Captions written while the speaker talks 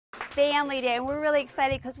Family Day, and we're really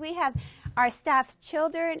excited because we have our staff's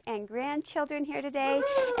children and grandchildren here today,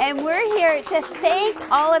 and we're here to thank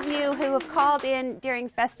all of you who have called in during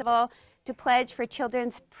festival to pledge for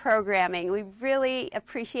children's programming. We really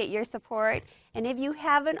appreciate your support, and if you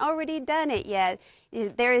haven't already done it yet,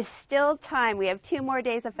 there is still time. We have 2 more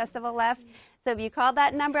days of festival left. So if you call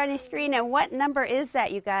that number on your screen, and what number is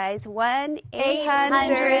that, you guys?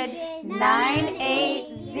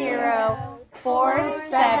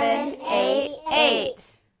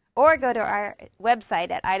 1-800-980-4788. Or go to our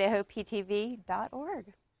website at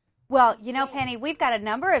IdahoPTV.org. Well, you know, Penny, we've got a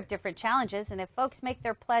number of different challenges, and if folks make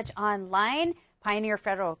their pledge online, Pioneer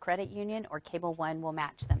Federal Credit Union or Cable One will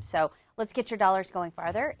match them. So let's get your dollars going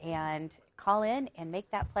farther and call in and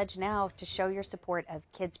make that pledge now to show your support of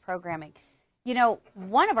kids programming. You know,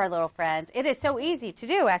 one of our little friends, it is so easy to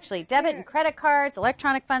do, actually. Debit and credit cards,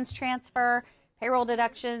 electronic funds transfer, payroll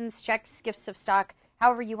deductions, checks, gifts of stock,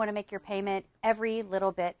 however you want to make your payment, every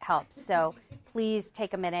little bit helps. So please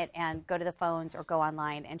take a minute and go to the phones or go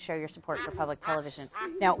online and show your support for public television.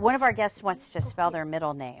 Now, one of our guests wants to spell their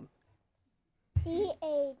middle name.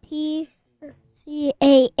 CAMPBELL.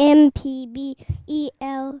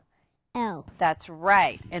 That's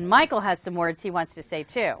right. And Michael has some words he wants to say,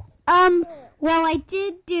 too. Well, I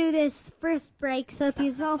did do this first break, so if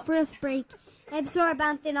you saw first break, I'm sort of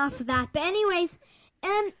bouncing off of that. But anyways,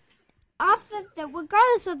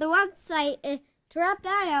 regardless of the website, to wrap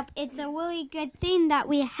that up, it's a really good thing that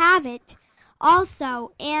we have it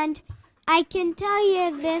also. And I can tell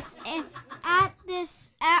you this, on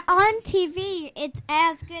TV, it's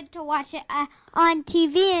as good to watch it on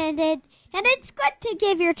TV, and it's good to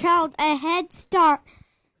give your child a head start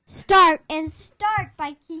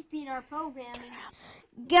by keeping our programming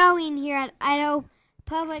going here at Idaho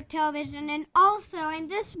Public Television. And also, I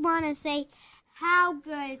just want to say how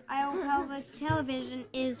good Idaho Public Television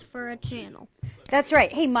is for a channel. That's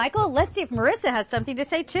right. Hey, Michael, let's see if Marissa has something to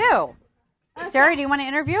say, too. Okay. Sarah, do you want to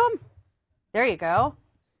interview him? There you go.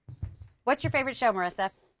 What's your favorite show,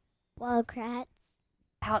 Marissa? Wildcrats.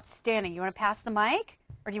 Outstanding. You want to pass the mic,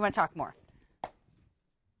 or do you want to talk more?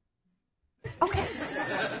 Okay.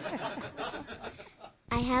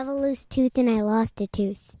 I have a loose tooth and I lost a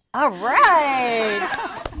tooth. All right.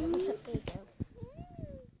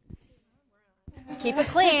 Keep it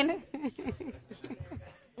clean.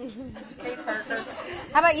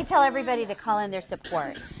 How about you tell everybody to call in their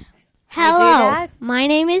support? Hello, my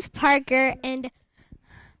name is Parker, and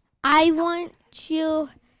I want you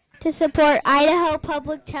to support Idaho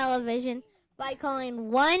Public Television by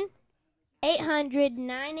calling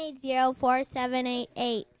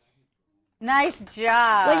 1-800-980-4788. Nice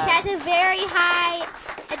job. Which has a very high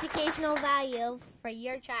educational value for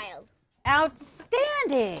your child.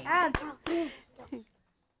 Outstanding.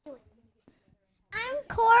 I'm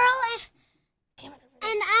Coral, and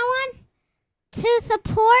I want to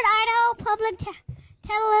support Idaho Public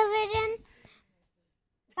Television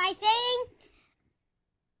by saying,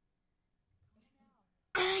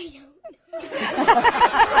 I don't know.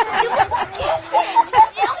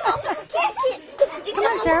 Come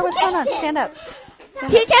on, Sarah, what's going on? Stand up. 2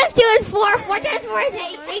 times 2 is 4. 4 times 4 is 8.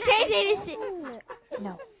 8 times 8 is 6.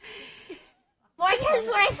 No. 4 times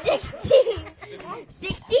 4 is 16.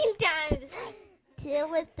 16 times 2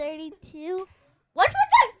 is 32. What's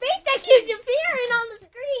with that face that keeps appearing on the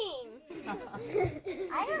screen?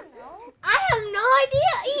 I don't know. I have no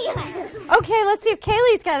idea either. Okay, let's see if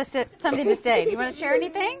Kaylee's got something to say. Do you want to share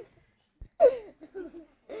anything?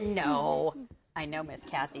 No. I know Miss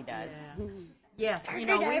Kathy does. Yes, you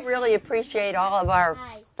know, we really appreciate all of our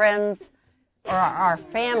friends or our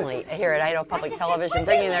family here at Idaho Public Television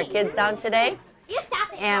bringing their kids down today.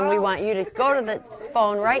 And we want you to go to the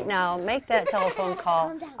phone right now, make that telephone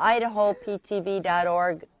call,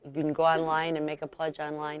 IdahoPTV.org. You can go online and make a pledge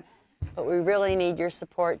online. But we really need your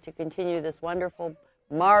support to continue this wonderful,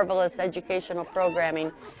 marvelous educational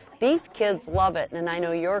programming. These kids love it, and I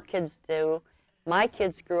know your kids do. My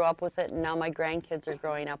kids grew up with it, and now my grandkids are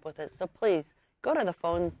growing up with it. So please, go to the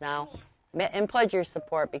phones now and pledge your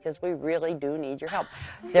support, because we really do need your help.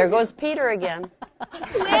 There goes Peter again.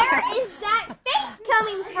 Where is that face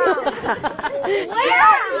coming from? Where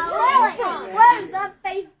is that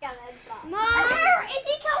face coming from? Where is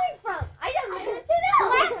he coming from? I don't listen to know.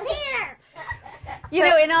 Where's Peter? You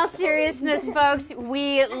know, in all seriousness, folks,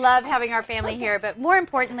 we love having our family here, but more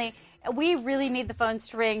importantly, we really need the phones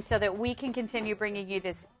to ring so that we can continue bringing you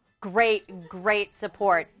this great, great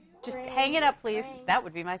support. Just hang it up, please. That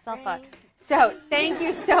would be my cell phone. So thank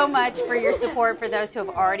you so much for your support for those who have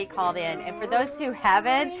already called in. And for those who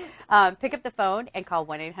haven't, pick up the phone and call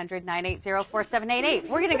 1-800-980-4788.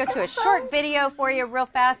 We're going to go to a short video for you real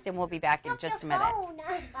fast, and we'll be back in just a minute.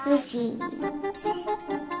 Receipt.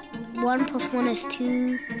 1 + 1 is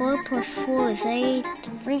 2. 4 + 4 is 8.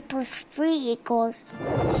 3 + 3 equals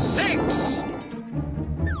 6.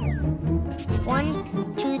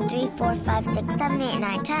 1, 2, 3, 4, 5, 6, 7, 8,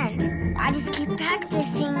 9, 10. I just keep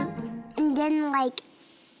practicing, and then, like,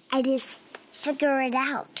 I just figure it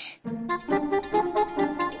out.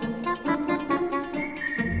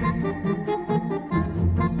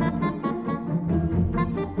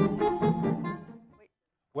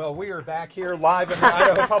 Well, we are back here live in the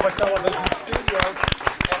Idaho Public Television studios,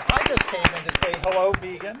 and I just came in to say hello,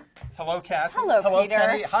 Megan. Hello, Kathy. Hello, Peter.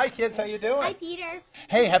 Penny. Hi, kids. How you doing? Hi, Peter.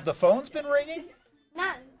 Hey, have the phones been ringing?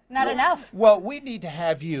 Not enough. Well, we need to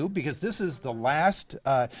have you because this is the last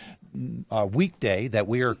weekday that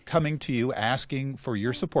we are coming to you asking for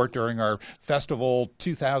your support during our Festival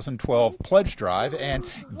 2012 Pledge Drive. And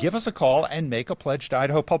give us a call and make a pledge to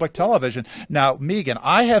Idaho Public Television. Now, Megan,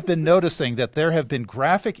 I have been noticing that there have been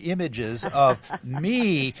graphic images of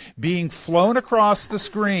me being flown across the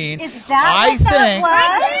screen. Is that what that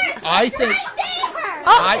was? I think. Is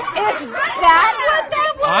that what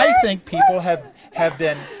that was? I think people have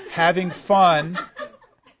been having fun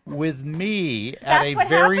with me at a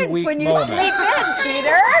very weak when you moment. sleep in,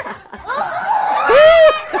 Peter.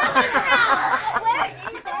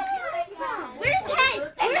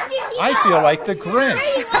 I feel like the Grinch.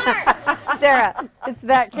 Sarah, it's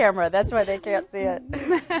that camera. That's why they can't see it.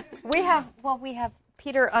 We have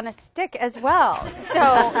Peter on a stick as well.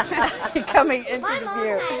 So coming into the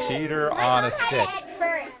view. Peter on a stick.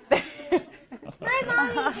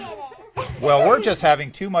 Well, we're just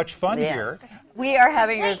having too much fun here. We are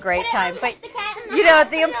having a great time. But, you know,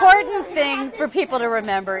 the important thing for people to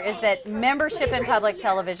remember is that membership in public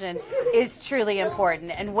television is truly important.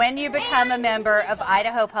 And when you become a member of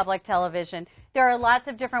Idaho Public Television, there are lots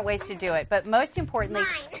of different ways to do it. But most importantly,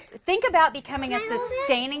 think about becoming a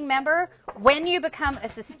sustaining member. When you become a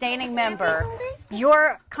sustaining member,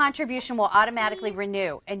 your contribution will automatically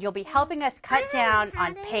renew. And you'll be helping us cut down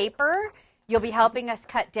on paper. You'll be helping us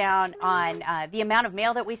cut down on the amount of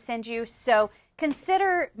mail that we send you. So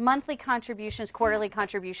consider monthly contributions, quarterly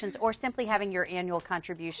contributions, or simply having your annual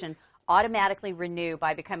contribution automatically renew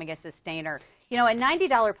by becoming a sustainer. You know, a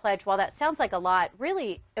 $90 pledge, while that sounds like a lot,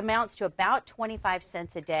 really amounts to about 25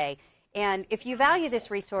 cents a day. And if you value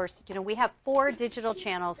this resource, you know, we have 4 digital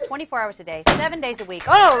channels, 24 hours a day, 7 days a week.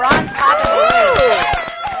 Oh, Ron's popping.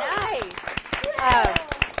 Nice.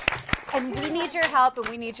 And we need your help and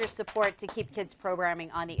we need your support to keep kids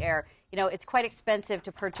programming on the air. You know, it's quite expensive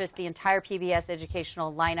to purchase the entire PBS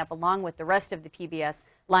educational lineup along with the rest of the PBS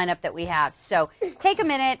lineup that we have. So take a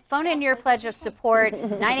minute, phone in your pledge of support,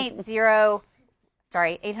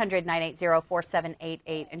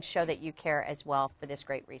 800-980-4788, and show that you care as well for this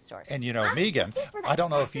great resource. And you know, Megan, I don't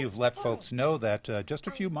know if you've let folks know that just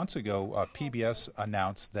a few months ago, PBS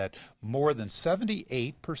announced that more than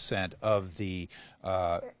 78% of the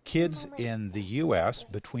kids in the U.S.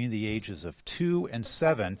 between the ages of 2 and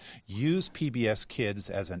 7 use PBS Kids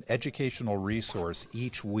as an educational resource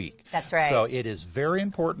each week. That's right. So it is very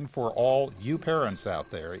important for all you parents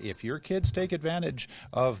out there. If your kids take advantage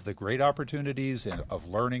of the great opportunities of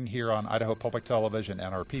learning here on Idaho Public Television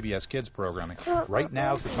and our PBS Kids programming, right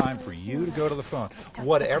now is the time for you to go to the phone.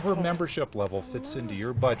 Whatever membership level fits into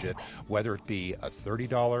your budget, whether it be a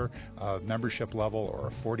 $30 membership level or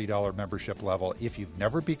a $40 membership level, if you've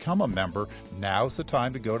never become a member, now's the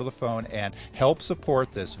time to go to the phone and help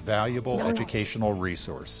support this valuable educational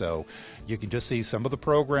resource. So you can just see some of the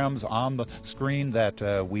programs on the screen that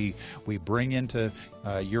we bring into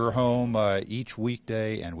your home each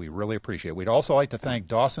weekday, and we really appreciate it. We'd also like to thank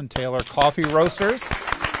Dawson Taylor Coffee Roasters.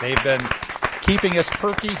 They've been keeping us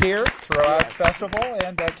perky here throughout the festival.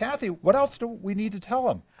 And Kathy, what else do we need to tell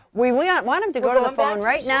them? We want them to go to the phone to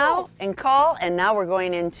right the now and call, and now we're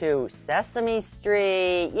going into Sesame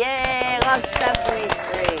Street. Yay, love Sesame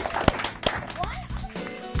Street.